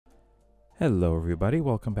Hello everybody,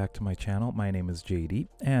 welcome back to my channel. My name is JD,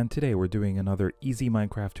 and today we're doing another easy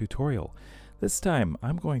Minecraft tutorial. This time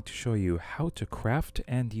I'm going to show you how to craft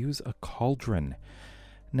and use a cauldron.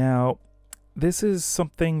 Now, this is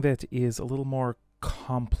something that is a little more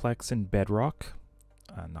complex in Bedrock.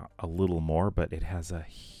 Not a little more, but it has a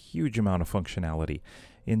huge amount of functionality.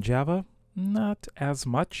 In Java, not as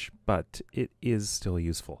much, but it is still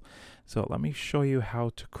useful. So let me show you how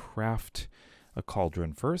to craft a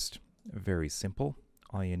cauldron first. Very simple.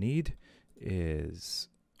 All you need is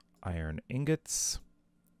iron ingots,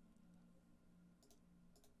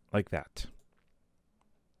 like that.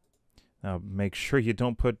 Now make sure you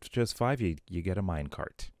don't put just 5, you get a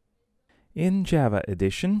minecart. In Java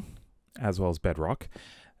Edition, as well as Bedrock,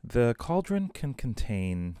 the cauldron can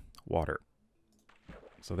contain water.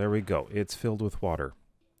 So there we go, it's filled with water.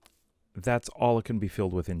 That's all it can be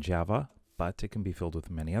filled with in Java, but it can be filled with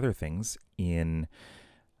many other things in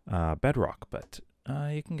Bedrock, but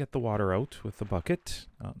you can get the water out with the bucket.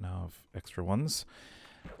 Now I have extra ones.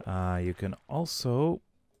 You can also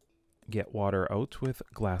get water out with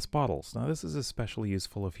glass bottles. Now this is especially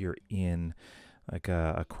useful if you're in like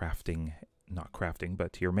a crafting, not crafting,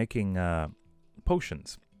 but you're making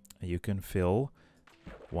potions. You can fill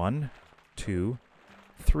 1, 2,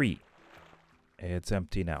 3. It's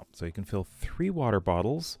empty now. So you can fill 3 water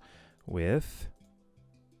bottles with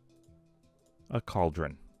a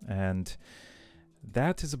cauldron. And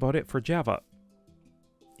that is about it for Java.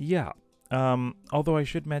 Yeah, although I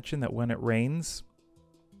should mention that when it rains,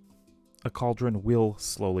 a cauldron will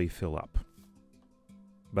slowly fill up.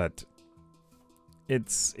 But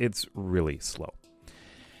it's really slow.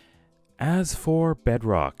 As for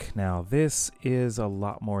Bedrock, now this is a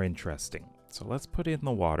lot more interesting. So let's put in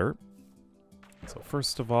the water. So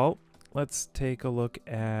first of all, let's take a look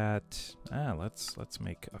at let's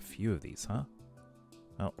make a few of these, huh?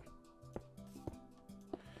 Oh.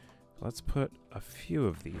 Let's put a few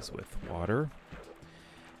of these with water.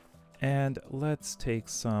 And let's take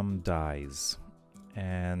some dyes.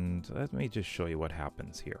 And let me just show you what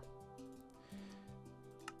happens here.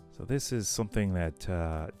 So this is something that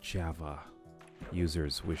Java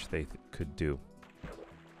users wish they could do.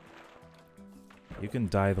 You can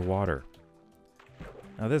dye the water.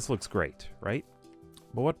 Now this looks great, right?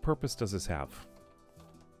 But what purpose does this have?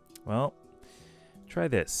 Well, try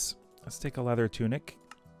this. Let's take a leather tunic.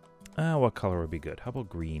 What color would be good? How about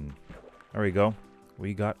green? There we go.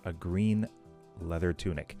 We got a green leather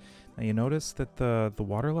tunic. Now you notice that the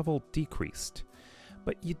water level decreased.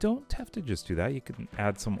 But you don't have to just do that. You can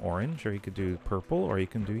add some orange, or you could do purple, or you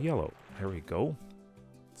can do yellow. There we go.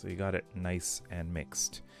 So you got it nice and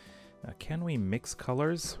mixed. Now can we mix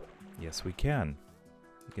colors? Yes, we can.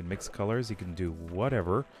 You can mix colors. You can do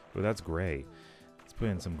whatever. Oh, that's gray. Let's put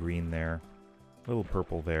in some green there. A little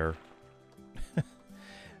purple there.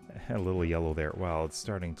 A little yellow there. Wow, it's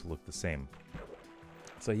starting to look the same.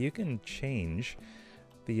 So you can change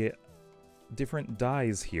the different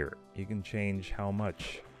dyes here. You can change how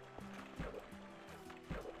much.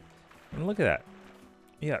 And look at that.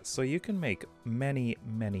 Yeah, so you can make many,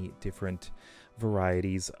 many different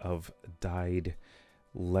varieties of dyed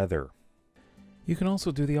leather. You can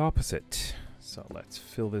also do the opposite. So let's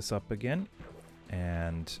fill this up again.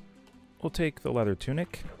 And we'll take the leather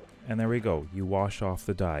tunic. And there we go. You wash off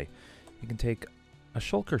the dye. You can take a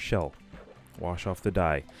shulker shell. Wash off the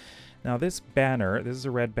dye. Now this banner, this is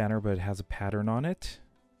a red banner, but it has a pattern on it.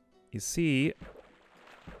 You see,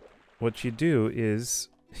 what you do is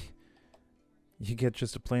you get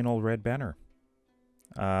just a plain old red banner.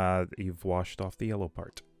 You've washed off the yellow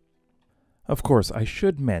part. Of course, I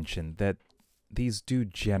should mention that these do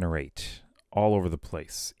generate all over the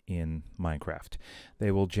place in Minecraft.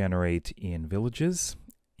 They will generate in villages,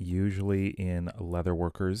 usually in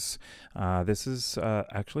leatherworkers. This is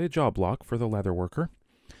actually a job block for the leatherworker.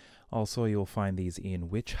 Also, you'll find these in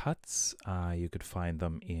witch huts. You could find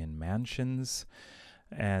them in mansions.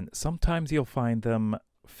 And sometimes you'll find them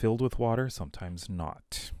filled with water, sometimes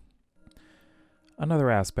not. Another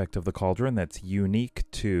aspect of the cauldron that's unique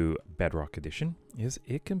to Bedrock Edition is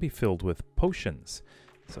it can be filled with potions.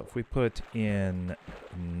 So if we put in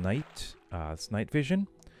night vision,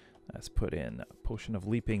 let's put in a potion of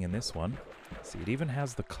leaping in this one. See, it even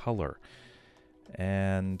has the color.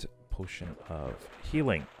 And potion of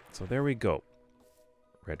healing. So there we go.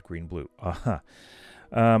 Red, green, blue.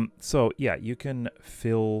 So yeah, you can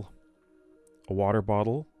fill a water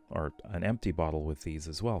bottle or an empty bottle with these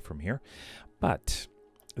as well from here. But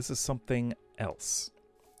this is something else.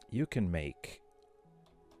 You can make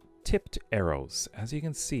tipped arrows. As you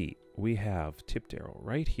can see, we have tipped arrow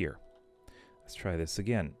right here. Let's try this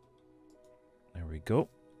again. There we go.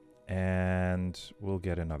 and we'll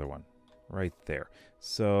get another one right there.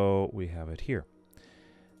 So we have it here.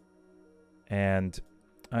 And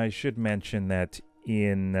I should mention that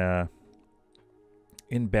in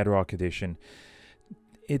Bedrock Edition,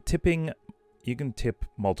 you can tip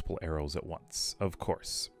multiple arrows at once, of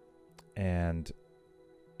course. And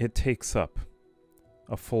it takes up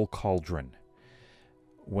a full cauldron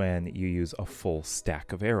when you use a full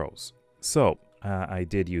stack of arrows. So I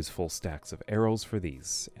did use full stacks of arrows for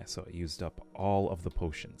these, so it used up all of the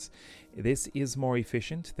potions. This is more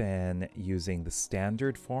efficient than using the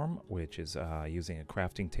standard form, which is using a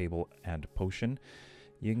crafting table and potion.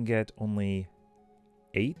 You can get only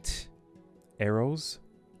 8 arrows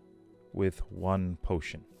with 1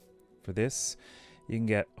 potion. For this, you can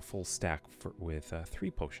get a full stack with 3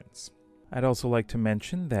 potions. I'd also like to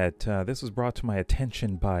mention that this was brought to my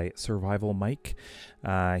attention by Survival Mike.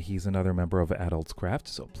 He's another member of Adults Craft,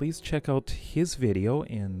 so please check out his video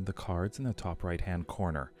in the cards in the top right-hand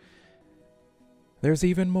corner. There's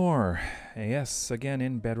even more. Yes, again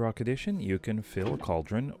in Bedrock Edition, you can fill a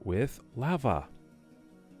cauldron with lava.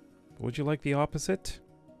 Would you like the opposite?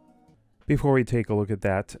 Before we take a look at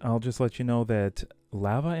that, I'll just let you know that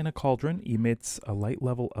lava in a cauldron emits a light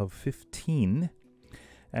level of 15.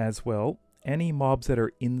 As well, any mobs that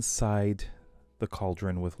are inside the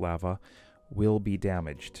cauldron with lava will be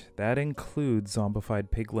damaged. That includes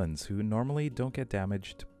zombified piglins, who normally don't get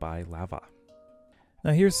damaged by lava.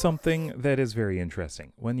 Now here's something that is very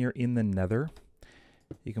interesting. When you're in the nether,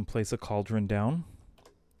 you can place a cauldron down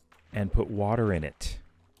and put water in it.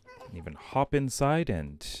 And even hop inside,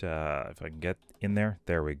 and if I can get in there,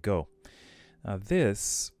 there we go.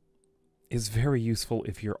 This is very useful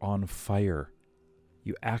if you're on fire.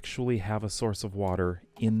 You actually have a source of water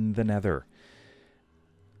in the nether.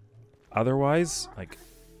 Otherwise, like,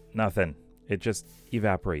 nothing. It just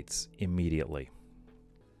evaporates immediately.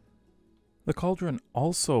 The cauldron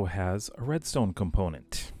also has a redstone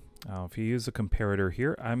component. If you use a comparator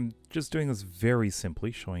here, I'm just doing this very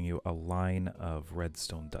simply, showing you a line of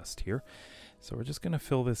redstone dust here. So we're just going to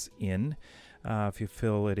fill this in. If you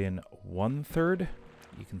fill it in 1/3,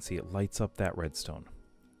 you can see it lights up that redstone.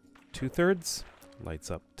 2/3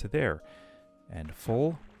 lights up to there, and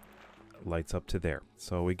full lights up to there.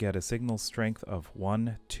 So we get a signal strength of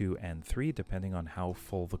 1, 2, and 3 depending on how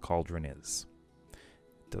full the cauldron is.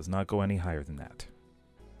 It does not go any higher than that.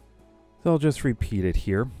 So I'll just repeat it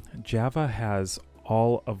here. Java has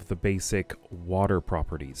all of the basic water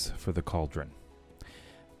properties for the cauldron,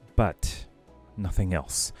 but nothing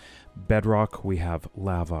else. Bedrock, we have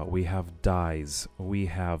lava, we have dyes, we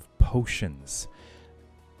have potions.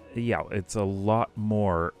 Yeah, it's a lot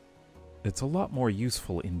more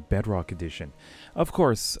useful in Bedrock Edition. Of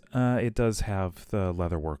course, it does have the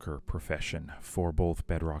leatherworker profession for both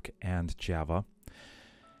Bedrock and Java.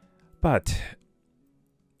 But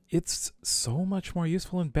it's so much more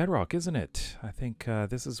useful in Bedrock, isn't it? I think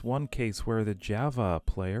this is one case where the Java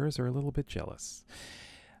players are a little bit jealous.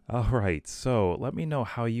 Alright, so let me know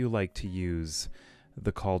how you like to use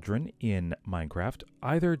the cauldron in Minecraft,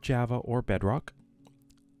 either Java or Bedrock.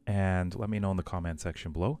 And let me know in the comment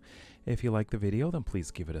section below. If you like the video, then please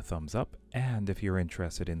give it a thumbs up. And if you're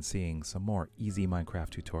interested in seeing some more easy Minecraft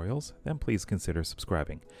tutorials, then please consider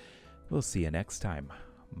subscribing. We'll see you next time.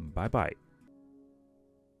 Bye-bye.